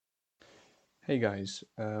Hey guys,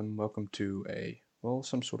 welcome to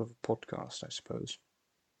some sort of a podcast, I suppose.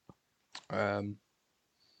 Um,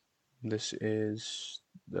 this is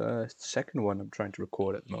the second one I'm trying to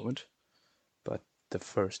record at the moment, but the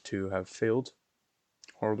first two have failed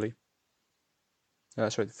horribly.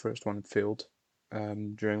 Sorry, the first one failed.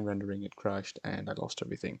 During rendering, it crashed and I lost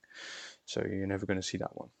everything, so you're never going to see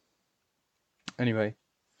that one. Anyway,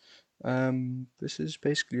 this is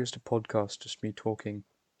basically just a podcast, just me talking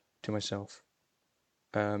to myself,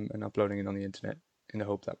 and uploading it on the internet in the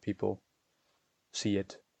hope that people see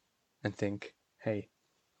it and think, hey,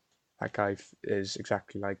 that guy is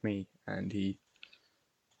exactly like me, and he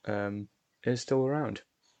is still around,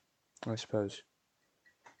 I suppose.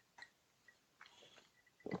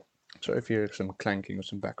 So if you hear some clanking or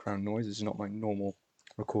some background noise, it's not my normal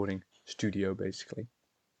recording studio, basically.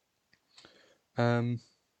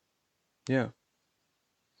 Yeah.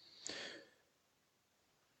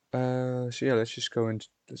 So yeah, let's just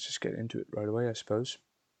get into it right away, I suppose.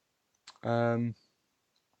 A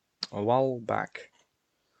while back,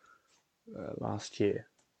 last year,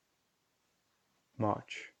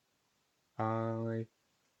 March, I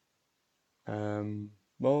no,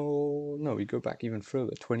 we go back even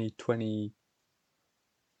further. 2020,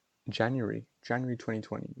 January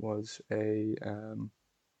 2020 was a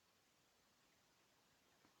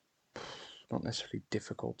not necessarily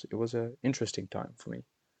difficult. It was an interesting time for me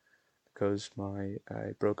because I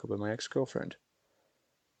broke up with my ex-girlfriend,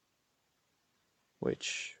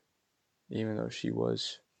 which, even though she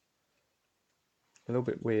was a little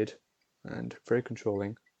bit weird and very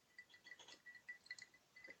controlling,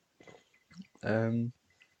 it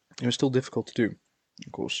was still difficult to do.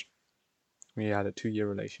 Of course, we had a 2-year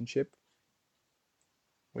relationship,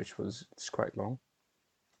 which was quite long.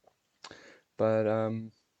 But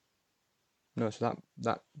no, so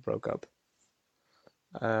that broke up.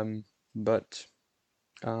 But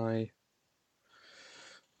I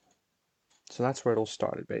So that's where it all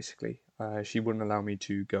started, basically. She wouldn't allow me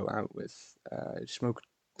to go out with smoke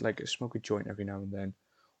a joint every now and then,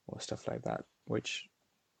 or stuff like that, which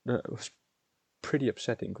was pretty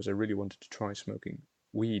upsetting because I really wanted to try smoking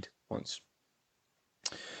weed once.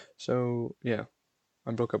 So yeah,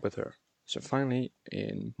 I broke up with her. So finally,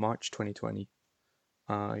 in March 2020,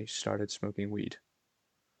 I started smoking weed,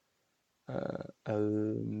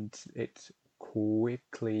 and it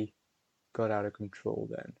quickly got out of control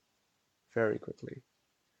then, very quickly,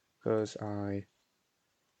 because I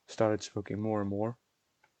started smoking more and more,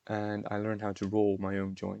 and I learned how to roll my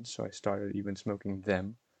own joints, so I started even smoking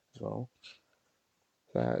them as well.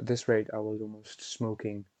 At this rate, I was almost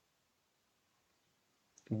smoking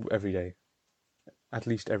every day, at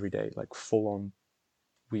least every day, like full on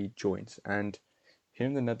weed joints. And here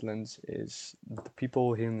in the Netherlands, is the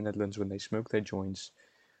people here in the Netherlands, when they smoke their joints,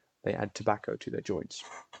 they add tobacco to their joints,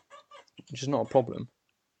 which is not a problem.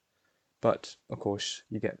 But of course,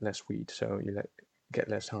 you get less weed, so you get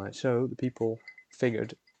less high. So the people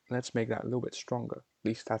figured, let's make that a little bit stronger. At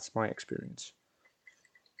least that's my experience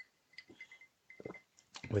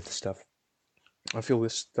with the stuff. I feel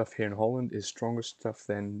this stuff here in Holland is stronger stuff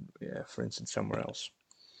than, yeah, for instance, somewhere else.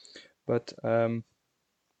 But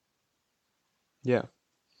yeah,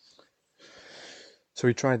 so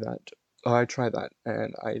we tried that. I tried that,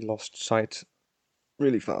 and I lost sight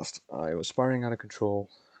really fast. I was spiraling out of control,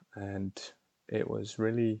 and it was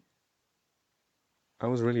really, I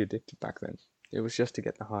was really addicted back then. It was just to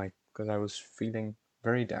get the high because I was feeling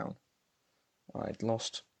very down. I'd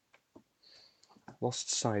lost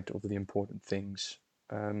sight of the important things,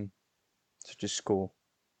 such as school.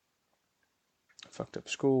 I fucked up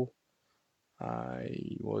school.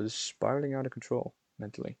 I was spiraling out of control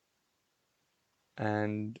mentally.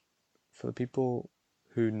 And for the people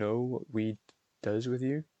who know what weed does with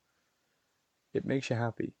you, it makes you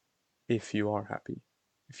happy if you are happy.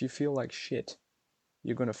 If you feel like shit,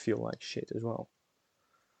 you're gonna feel like shit as well.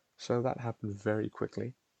 So that happened very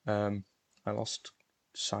quickly. I lost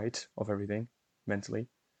sight of everything mentally,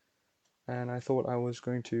 and I thought I was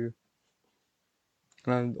going to.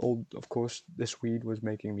 And all, of course, this weed was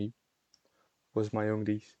my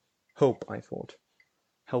only hope. I thought,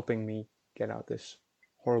 helping me get out this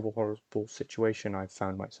horrible, horrible situation I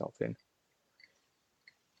found myself in.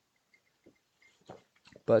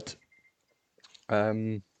 But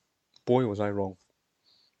boy, was I wrong.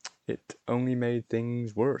 It only made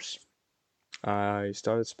things worse. I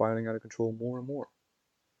started spiraling out of control more and more,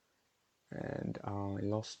 and I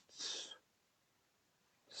lost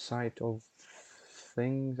sight of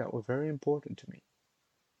things that were very important to me.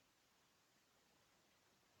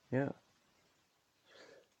 Yeah.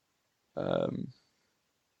 Um,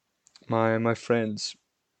 my friends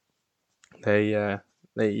they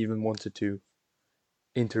even wanted to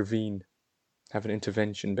intervene, have an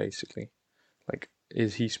intervention basically. Like,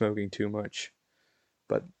 is he smoking too much?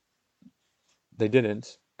 But they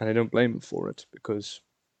didn't, and I don't blame them for it because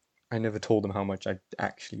I never told them how much I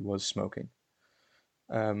actually was smoking,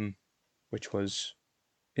 which was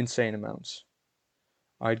insane amounts.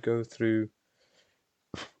 I'd go through,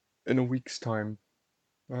 in a week's time,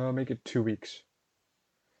 make it 2 weeks,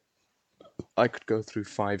 I could go through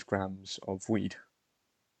 5 grams of weed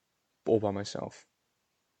all by myself.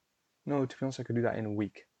 No, to be honest, I could do that in a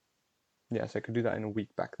week. Yes, I could do that in a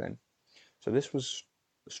week back then. So this was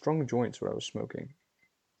strong joints where I was smoking,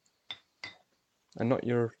 and not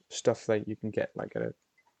your stuff that you can get like at a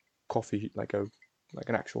coffee, like an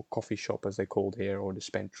actual coffee shop as they called here, or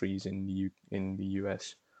dispensaries in the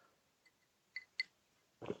US.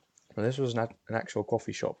 And this was an actual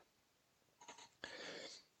coffee shop,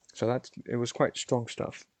 so it was quite strong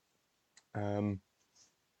stuff.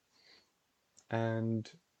 And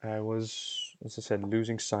I was, as I said,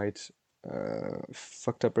 losing sight,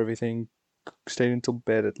 fucked up everything, stayed until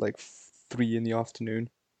bed at like 3 in the afternoon,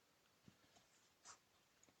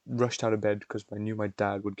 rushed out of bed because I knew my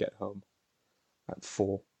dad would get home at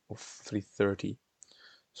 4 or 3:30.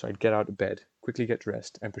 So I'd get out of bed, quickly get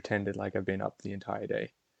dressed, and pretended like I've been up the entire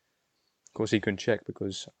day. Of course, he couldn't check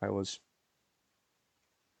because I was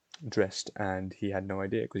dressed, and he had no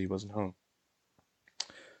idea because he wasn't home.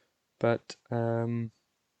 But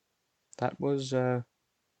that was not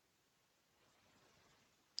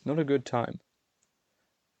a good time.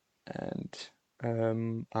 And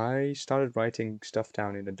I started writing stuff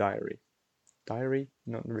down in a diary. Diary?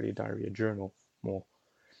 Not really a diary, a journal more.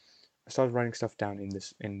 I started writing stuff down in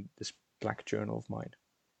this black journal of mine,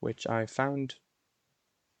 which I found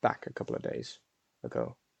back a couple of days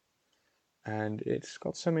ago. And it's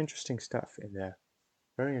got some interesting stuff in there.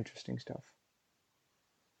 Very interesting stuff.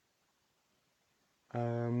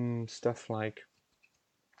 Stuff like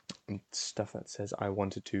stuff that says I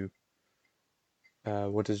wanted to.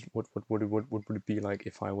 What would it be like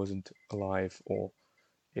if I wasn't alive, or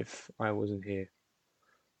if I wasn't here,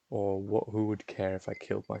 or who would care if I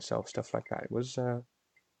killed myself? Stuff like that. It was a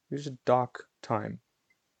dark time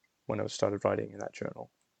when I started writing in that journal.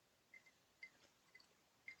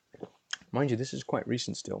 Mind you, this is quite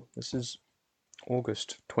recent still. This is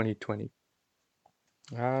August 2020.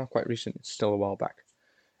 Quite recent. It's still a while back.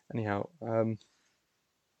 Anyhow,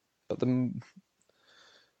 but the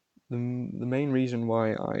main reason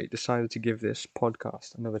why I decided to give this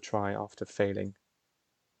podcast another try after failing,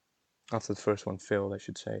 after the first one failed, I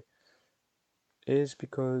should say, is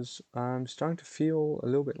because I'm starting to feel a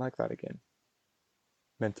little bit like that again,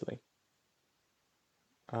 mentally.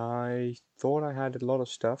 I thought I had a lot of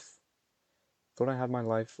stuff, thought I had my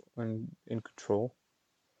life in control,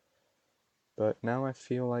 but now I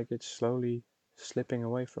feel like it's slowly slipping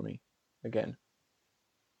away from me again.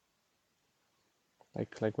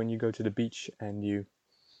 Like when you go to the beach and you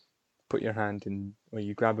put your hand in, or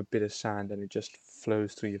you grab a bit of sand and it just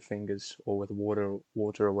flows through your fingers, or with water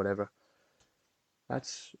or whatever.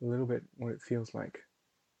 That's a little bit what it feels like.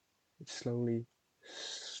 It's slowly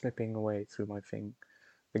slipping away through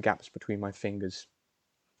the gaps between my fingers.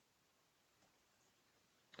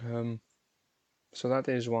 So that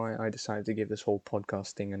is why I decided to give this whole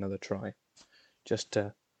podcast thing another try, just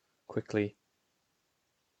to quickly,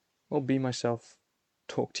 well, be myself,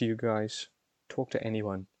 talk to you guys, talk to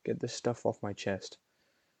anyone, get this stuff off my chest,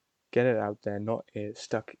 get it out there, not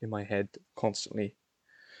stuck in my head constantly,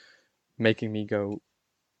 making me go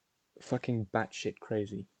fucking batshit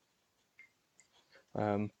crazy.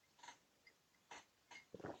 So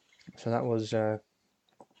that was so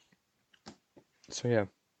yeah.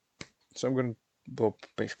 So I'm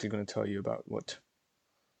basically gonna tell you about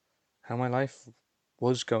how my life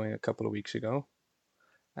was going a couple of weeks ago,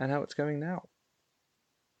 and how it's going now.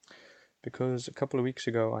 Because a couple of weeks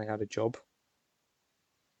ago I had a job,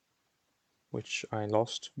 which I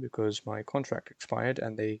lost because my contract expired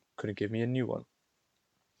and they couldn't give me a new one.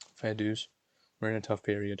 Fair dues. We're in a tough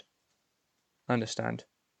period. I understand.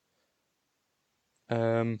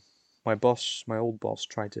 My old boss,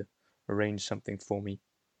 tried to arrange something for me.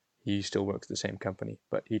 He still works at the same company,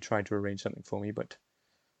 but he tried to arrange something for me, but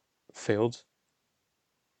failed.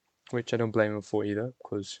 Which I don't blame him for either,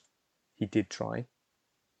 because he did try.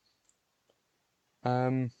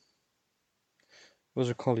 There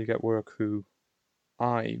was a colleague at work who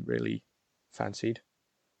I really fancied.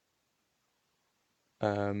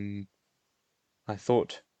 I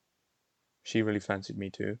thought she really fancied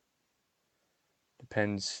me too.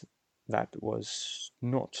 Depends, that was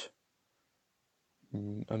not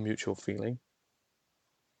a mutual feeling.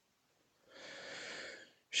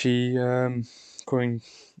 She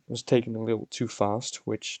was taking a little too fast,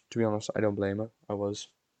 which, to be honest, I don't blame her. I was.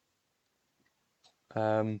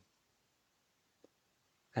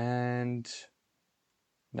 And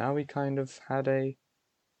now we kind of had a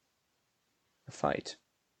fight.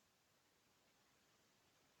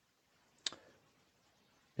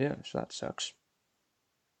 Yeah, so that sucks.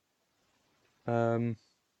 Another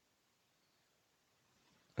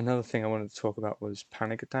thing I wanted to talk about was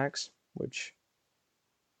panic attacks, which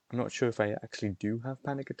I'm not sure if I actually do have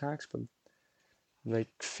panic attacks, but they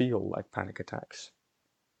feel like panic attacks.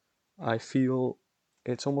 I feel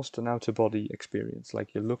it's almost an out-of-body experience,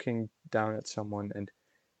 like you're looking down at someone and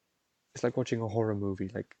it's like watching a horror movie.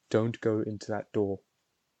 Like, don't go into that door.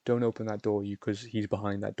 Don't open that door because he's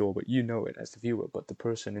behind that door, but you know it as the viewer, but the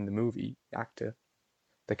person in the movie, the actor,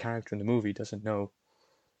 the character in the movie doesn't know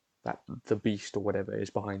that the beast or whatever is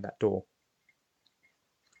behind that door.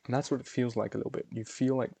 And that's what it feels like a little bit. You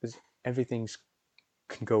feel like everything's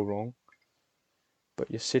can go wrong, but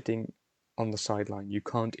you're sitting on the sideline. You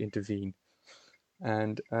can't intervene.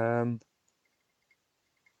 And I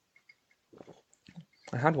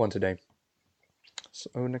had one today. So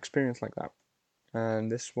an experience like that.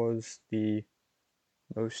 And this was the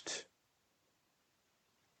most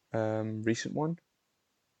recent one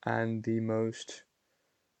and the most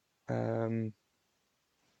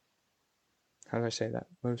how do I say that?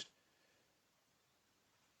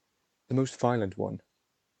 The most violent one.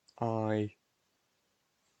 I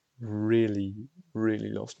really,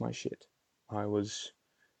 really lost my shit. I was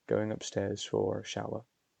going upstairs for a shower,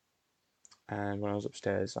 and when I was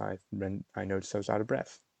upstairs, I noticed I was out of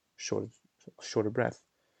breath, short of breath.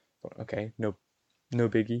 Thought, okay, no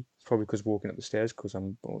biggie. It's probably because walking up the stairs because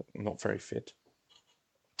I'm not very fit.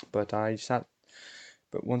 But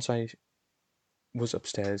once I was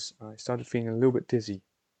upstairs, I started feeling a little bit dizzy,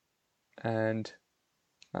 and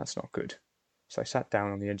that's not good. So I sat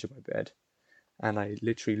down on the edge of my bed, and I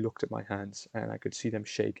literally looked at my hands, and I could see them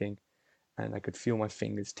shaking, and I could feel my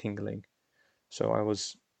fingers tingling. So I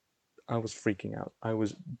was freaking out. I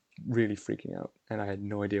was really freaking out, and I had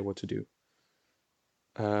no idea what to do.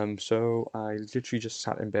 So I literally just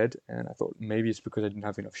sat in bed, and I thought maybe it's because I didn't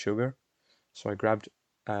have enough sugar. So I grabbed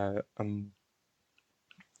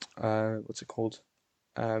what's it called?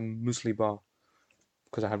 Muesli bar,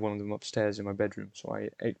 because I had one of them upstairs in my bedroom. So I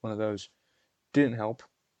ate one of those. Didn't help.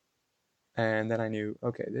 And then I knew,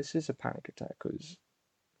 okay, this is a panic attack because,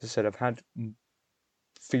 as I said, I've had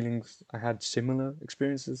feelings, I had similar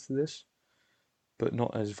experiences to this, but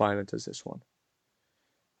not as violent as this one.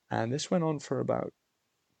 And this went on for about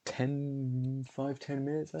 10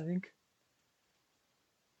 minutes, I think.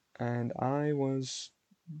 And I was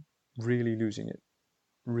really losing it.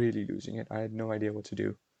 Really losing it. I had no idea what to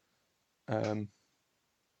do. And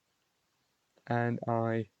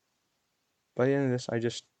by the end of this, I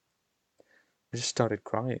just started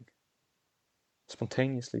crying.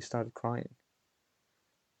 Spontaneously started crying.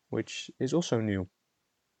 Which is also new.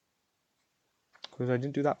 Because I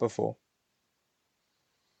didn't do that before.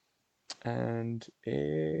 And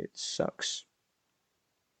it sucks.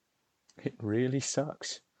 It really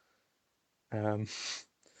sucks.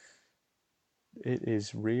 It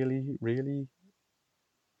is really, really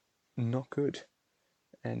not good.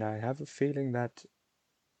 And I have a feeling that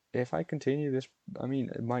if I continue this, I mean,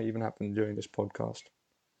 it might even happen during this podcast.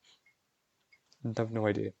 I have no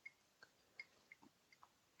idea.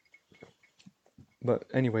 But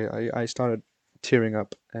anyway, I started tearing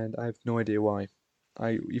up, and I have no idea why.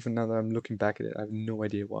 Even now that I'm looking back at it, I have no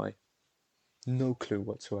idea why. No clue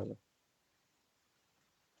whatsoever.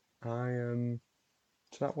 So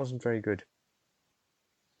that wasn't very good.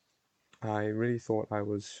 I really thought I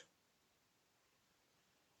was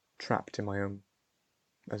trapped in my own,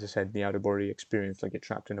 as I said, the out of body experience, like you're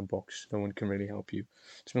trapped in a box. No one can really help you.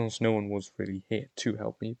 To be honest, no one was really here to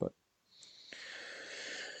help me, but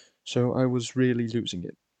so I was really losing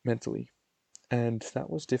it mentally, and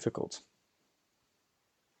that was difficult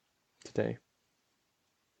today.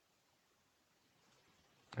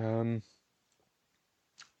 And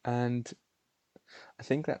I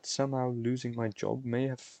think that somehow losing my job may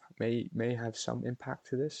have some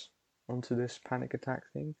impact onto this panic attack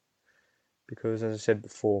thing, because as I said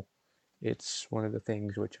before, it's one of the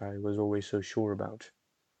things which I was always so sure about.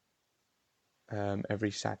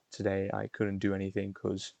 Every Saturday I couldn't do anything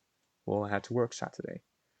because, well, I had to work Saturday,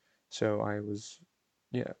 so I was,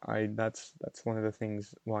 yeah, that's one of the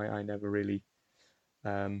things why I never really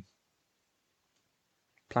planned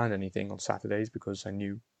anything on Saturdays, because I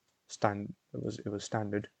knew it was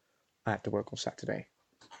standard. I had to work on Saturday.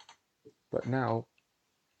 But now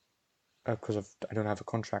because I don't have a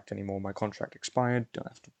contract anymore. My contract expired.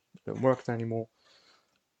 Don't work there anymore.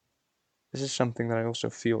 This is something that I also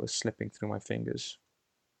feel is slipping through my fingers.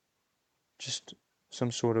 Just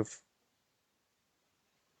some sort of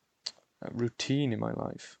routine in my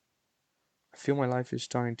life. I feel my life is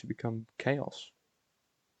starting to become chaos.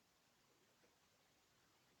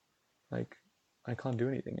 Like I can't do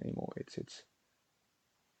anything anymore.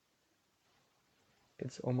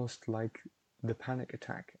 It's almost like the panic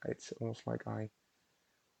attack. It's almost like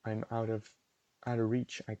I'm out of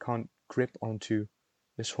reach. I can't grip onto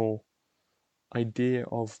this whole idea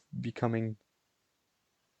of getting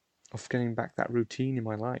back that routine in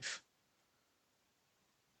my life.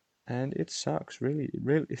 And it sucks, really.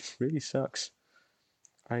 It really sucks.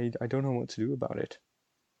 I don't know what to do about it.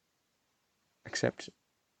 Except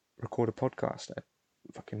record a podcast at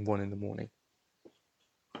fucking 1 in the morning.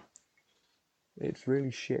 It's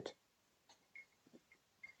really shit.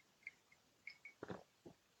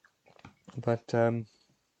 But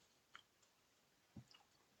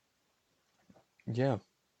yeah.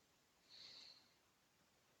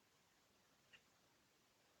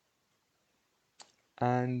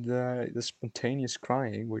 And the spontaneous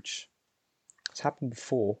crying, which has happened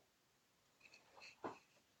before.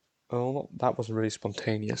 Well, that wasn't really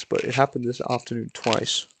spontaneous, but it happened this afternoon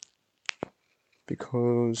twice.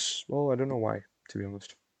 Because, well, I don't know why, to be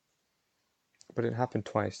honest. But it happened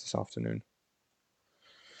twice this afternoon.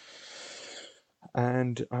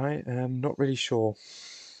 And I am not really sure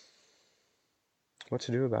what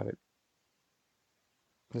to do about it.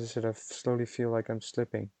 As I said, I slowly feel like I'm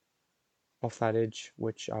slipping off that edge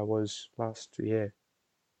which I was last year.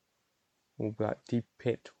 Or that deep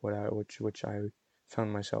pit which I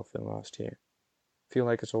found myself in last year. I feel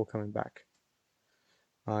like it's all coming back.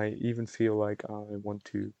 I even feel like I want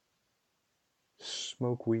to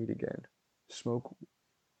smoke weed again. Smoke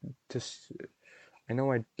just I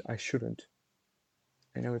know I shouldn't.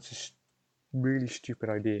 I know it's a really stupid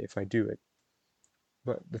idea if I do it.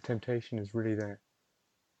 But the temptation is really there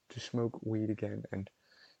to smoke weed again and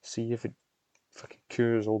see if it fucking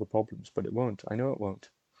cures all the problems, but it won't. I know it won't.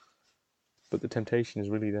 But the temptation is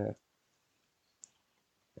really there.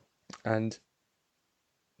 And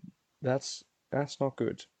that's not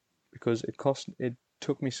good because it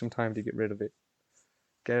took me some time to get rid of it.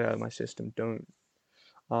 Get it out of my system. Don't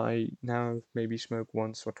I now maybe smoke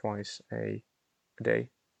once or twice a day.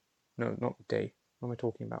 No, not a day. What am I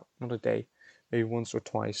talking about? Not a day. Maybe once or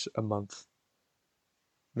twice a month.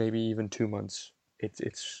 Maybe even 2 months.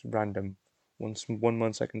 It's random. 1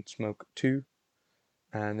 month I can smoke two,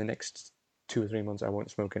 and the next 2 or 3 months I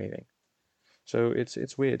won't smoke anything. So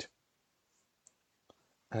it's weird,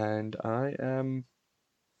 and I am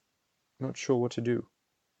not sure what to do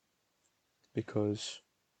because,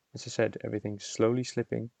 as I said, everything's slowly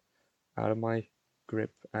slipping out of my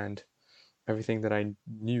grip, and everything that I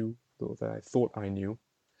knew, or that I thought I knew,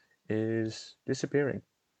 is disappearing.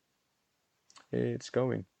 It's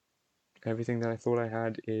going. Everything that I thought I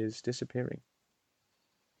had is disappearing.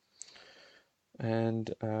 And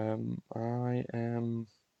I am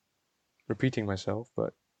repeating myself,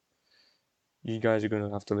 but you guys are going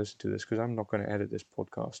to have to listen to this because I'm not going to edit this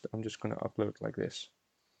podcast. I'm just going to upload like this.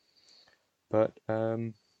 But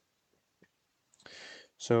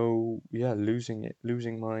so yeah,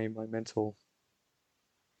 losing my mental.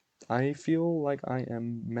 I feel like I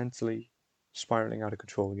am mentally spiraling out of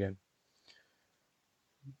control again,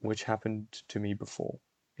 which happened to me before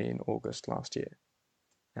in August last year,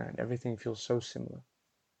 and everything feels so similar.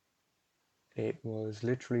 It was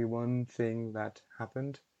literally one thing that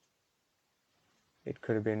happened. It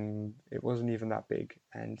could have been. It wasn't even that big,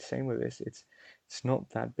 and same with this. It's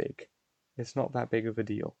not that big. It's not that big of a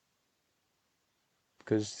deal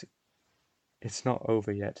because it's not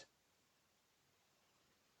over yet.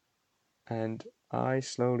 And I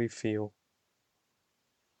slowly feel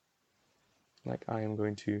like I am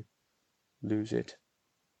going to lose it.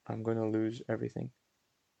 I'm going to lose everything.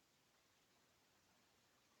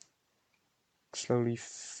 Slowly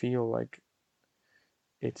feel like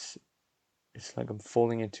it's like I'm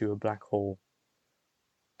falling into a black hole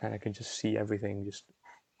and I can just see everything just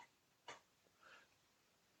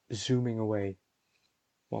zooming away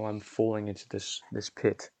while I'm falling into this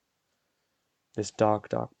pit. This dark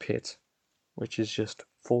pit, which is just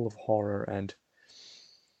full of horror and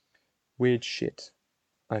weird shit.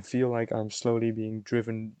 I feel like I'm slowly being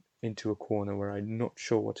driven into a corner where I'm not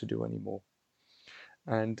sure what to do anymore.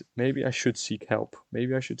 And maybe I should seek help.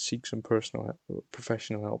 Maybe I should seek some professional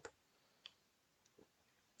help.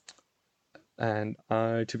 And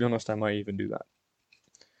to be honest, I might even do that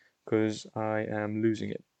because I am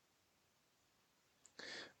losing it.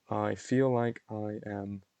 I feel like I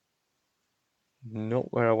am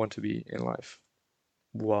not where I want to be in life.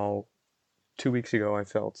 While 2 weeks ago I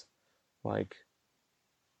felt like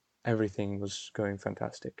everything was going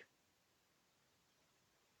fantastic.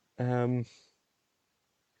 Maybe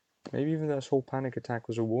even this whole panic attack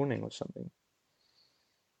was a warning or something.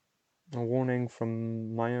 A warning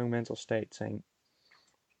from my own mental state saying,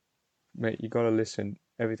 mate, you gotta listen,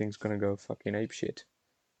 everything's gonna go fucking apeshit.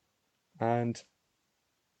 And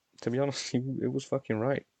to be honest, it was fucking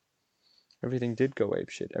right. Everything did go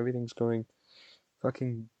apeshit. Everything's going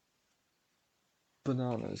fucking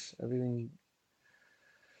bananas. Everything.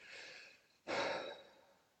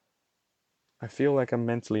 I feel like I'm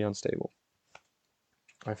mentally unstable.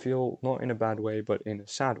 I feel not in a bad way, but in a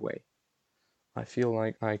sad way. I feel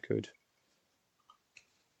like I could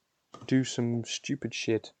do some stupid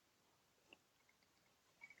shit,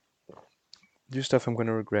 do stuff I'm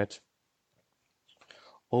gonna regret,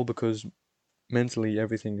 all because mentally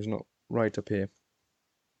everything is not right up here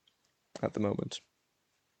at the moment.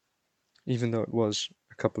 Even though it was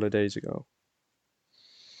a couple of days ago.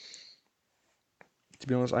 To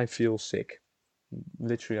be honest, I feel sick.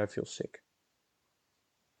 Literally, I feel sick.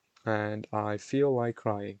 And I feel like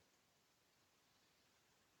crying.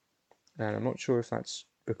 And I'm not sure if that's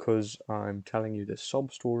because I'm telling you this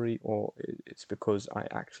sob story or it's because I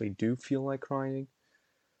actually do feel like crying.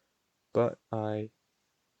 But I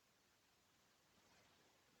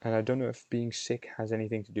don't know if being sick has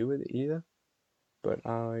anything to do with it either. But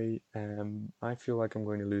I feel like I'm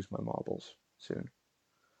going to lose my marbles soon.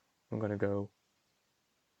 I'm going to go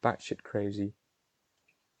batshit crazy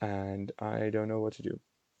and I don't know what to do.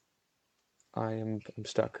 I'm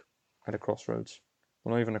stuck at a crossroads.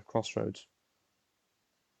 Well, not even a crossroads.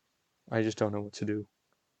 I just don't know what to do.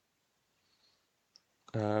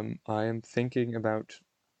 I am thinking about,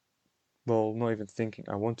 well, not even thinking.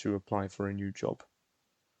 I want to apply for a new job.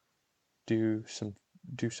 Do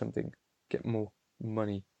something. Get more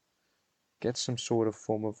money. Get some sort of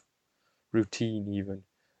form of routine. Even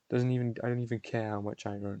I don't even care how much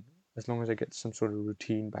I earn, as long as I get some sort of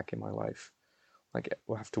routine back in my life. Like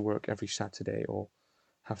we'll have to work every Saturday, or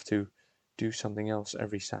have to do something else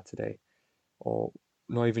every Saturday, or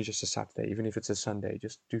not even just a Saturday, even if it's a Sunday,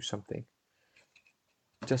 just do something.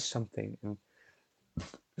 Just something. And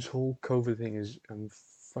this whole COVID thing I'm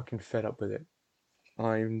fucking fed up with it.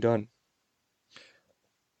 I'm done.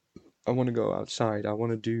 I want to go outside. I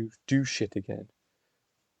want to do shit again.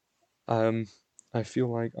 I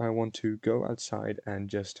feel like I want to go outside and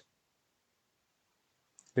just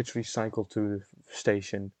literally cycle to the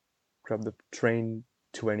station, grab the train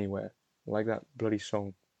to anywhere, like that bloody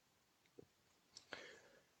song.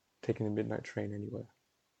 Taking the midnight train anywhere.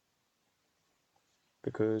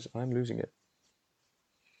 Because I'm losing it.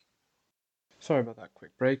 Sorry about that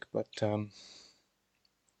quick break, but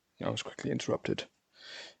I was quickly interrupted.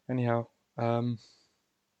 Anyhow,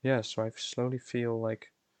 yeah, so I slowly feel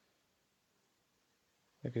like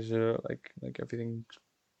everything,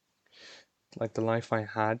 like the life I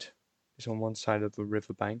had is on one side of the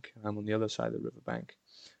riverbank, and I'm on the other side of the riverbank.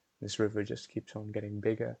 This river just keeps on getting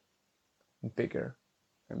bigger and bigger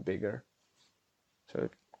and bigger, so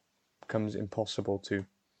it becomes impossible to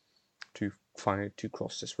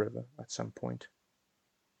cross this river at some point.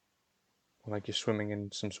 Like you're swimming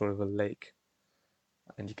in some sort of a lake,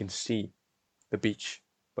 and you can see the beach,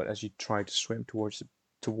 but as you try to swim towards the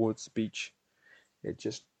beach, it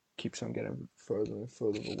just keeps on getting further and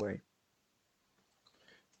further away.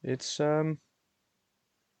 It's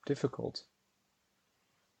difficult,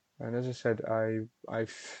 and as I said, I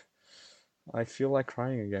feel like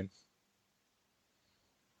crying again,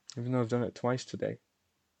 even though I've done it twice today,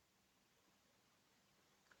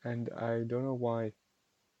 and I don't know why.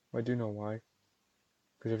 I do know why,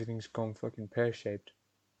 because everything's gone fucking pear-shaped.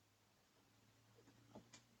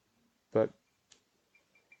 But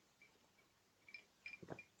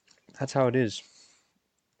that's how it is,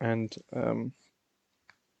 and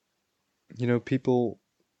people.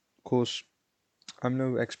 Of course, I'm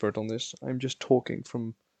no expert on this. I'm just talking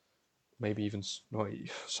from maybe even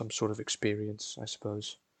some sort of experience, I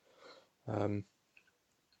suppose. Um,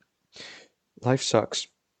 Life sucks.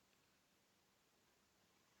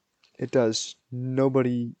 It does.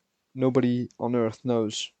 Nobody on Earth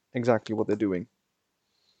knows exactly what they're doing.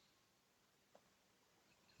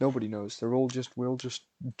 Nobody knows. We're all just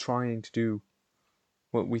trying to do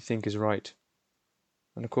what we think is right.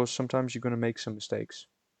 And of course, sometimes you're going to make some mistakes.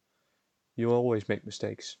 You'll always make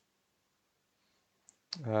mistakes.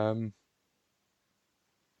 Um,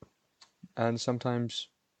 and sometimes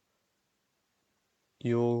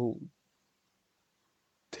you'll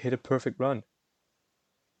hit a perfect run.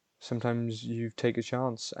 Sometimes you take a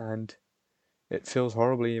chance and it feels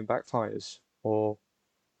horribly and backfires, or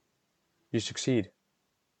you succeed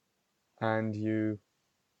and you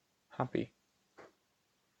happy.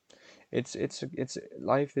 It's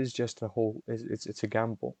life is just a whole. It's a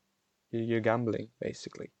gamble. You're gambling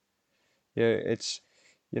basically. Yeah,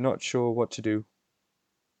 you're not sure what to do,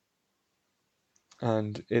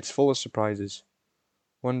 and it's full of surprises.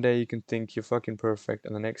 One day you can think you're fucking perfect,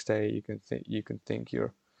 and the next day you can think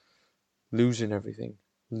you're losing everything.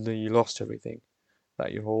 You lost everything.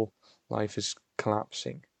 That your whole life is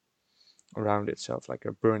collapsing around itself like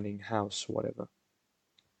a burning house or whatever.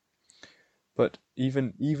 But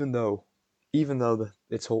even though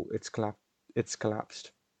it's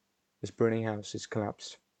collapsed, this burning house is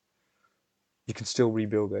collapsed, you can still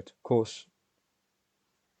rebuild it. Of course,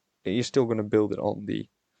 you're still going to build it on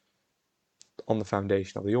the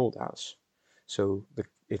foundation of the old house. So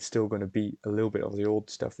it's still going to be a little bit of the old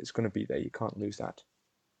stuff. It's going to be there. You can't lose that.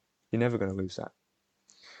 You're never going to lose that.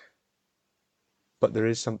 But there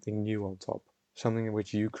is something new on top, something in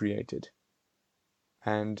which you created.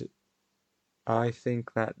 And I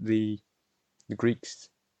think that the Greeks,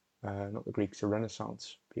 not the Greeks, the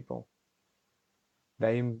Renaissance people,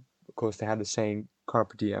 of course, they had the saying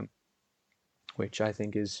 "carpe diem," which I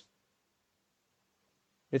think it's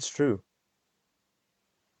true.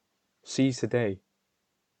 Seize the day.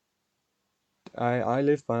 I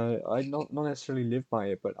live by I not necessarily live by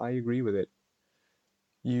it, but I agree with it.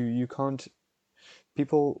 You can't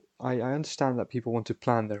people I understand that people want to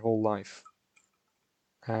plan their whole life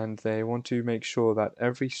and they want to make sure that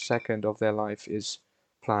every second of their life is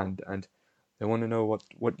planned, and they want to know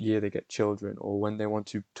what year they get children, or when they want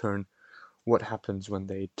to turn, what happens when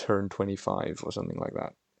they turn 25 or something like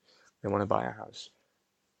that. They want to buy a house.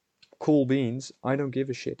 Cool beans. I don't give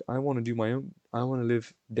a shit. I want to do my own. I want to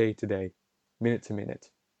live day to day, minute to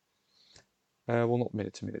minute. Well, not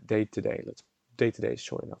minute to minute, day to day. Day to day is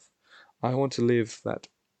short enough. I want to live that.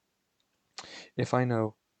 If I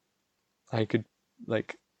know I could,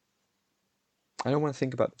 like, I don't want to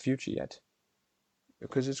think about the future yet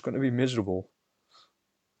because it's going to be miserable.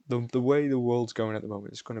 The way the world's going at the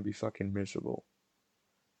moment, it's going to be fucking miserable.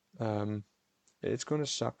 It's going to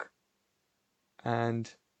suck,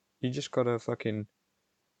 and you just gotta fucking.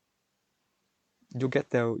 You'll get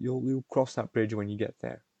there. You'll cross that bridge when you get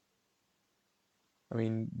there. I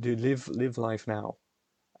mean, do live life now,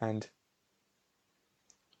 and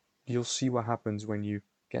you'll see what happens when you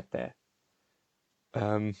get there.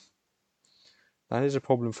 Um, that is a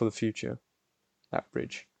problem for the future. That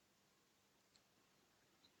bridge.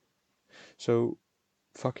 So,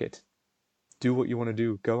 fuck it. Do what you want to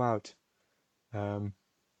do. Go out. Um,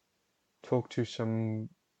 talk to some.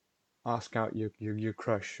 Ask out your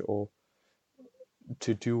crush, or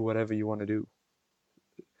to do whatever you want to do.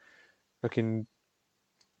 Fucking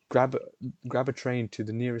grab a train to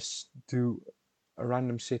the nearest to a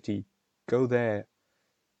random city. Go there.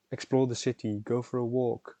 Explore the city. Go for a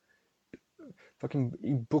walk.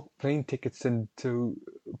 Fucking book plane tickets and to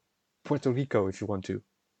Puerto Rico if you want to.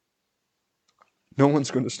 No one's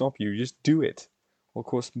going to stop you. Just do it. Well, of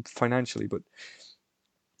course, financially, but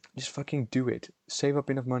just fucking do it. Save up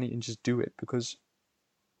enough money and just do it, because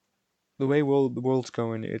the way the world's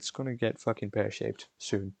going, it's going to get fucking pear-shaped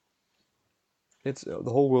soon. It's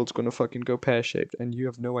the whole world's going to fucking go pear-shaped, and you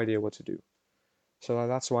have no idea what to do. So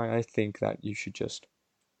that's why I think that you should just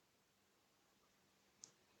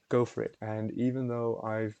go for it. And even though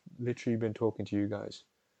I've literally been talking to you guys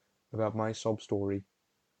about my sob story,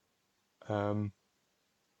 um,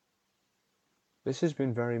 this has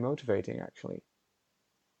been very motivating, actually.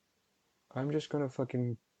 I'm just gonna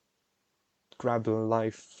fucking grab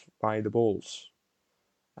life by the balls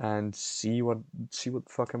and see what the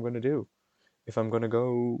fuck I'm gonna do. If I'm gonna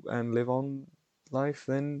go and live on life,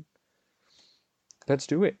 then let's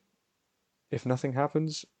do it. If nothing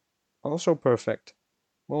happens, also perfect.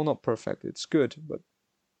 Well, not perfect. It's good, but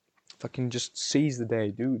fucking just seize the day.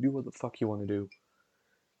 Do what the fuck you want to do.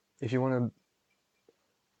 If you want to,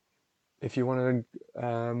 if you want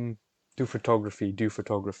to do photography, do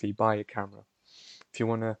photography. Buy a camera. If you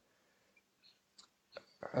want to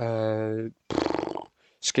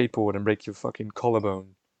skateboard and break your fucking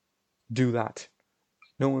collarbone, do that.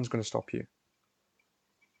 No one's going to stop you.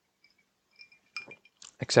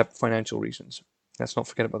 Except financial reasons. Let's not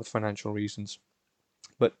forget about the financial reasons.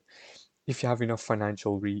 But if you have enough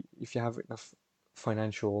financial,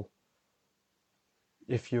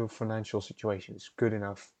 if your financial situation is good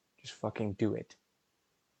enough, just fucking do it.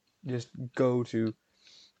 Just go to,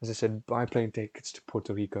 as I said, buy plane tickets to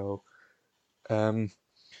Puerto Rico.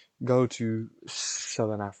 Go to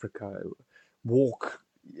Southern Africa. Walk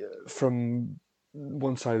from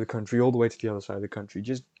one side of the country all the way to the other side of the country.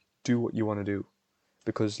 Just do what you want to do,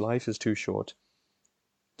 because life is too short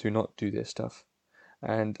to not do this stuff.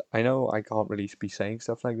 And I know I can't really be saying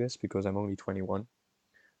stuff like this because I'm only 21,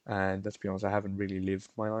 and let's be honest, I haven't really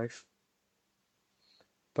lived my life.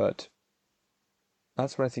 But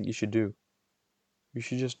that's what I think you should do. You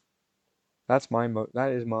should just that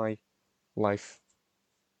is my life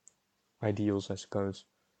ideals, I suppose.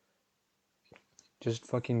 Just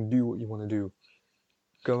fucking do what you want to do.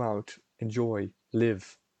 Go out, enjoy,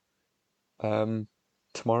 live.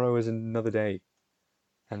 Tomorrow is another day,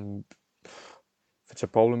 and if it's a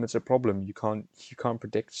problem, it's a problem. You can't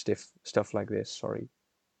predict stuff like this. Sorry,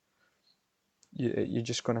 you're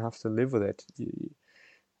just gonna have to live with it,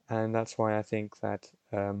 and that's why I think that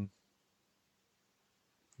the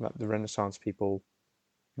Renaissance people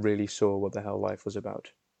really saw what the hell life was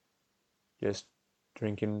about. Just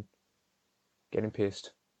drinking, getting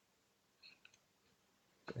pissed,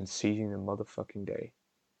 and seizing the motherfucking day.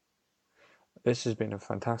 This has been a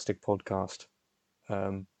fantastic podcast.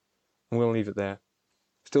 I'm gonna leave it there.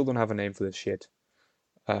 Still don't have a name for this shit.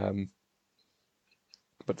 But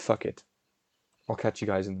fuck it. I'll catch you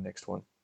guys in the next one.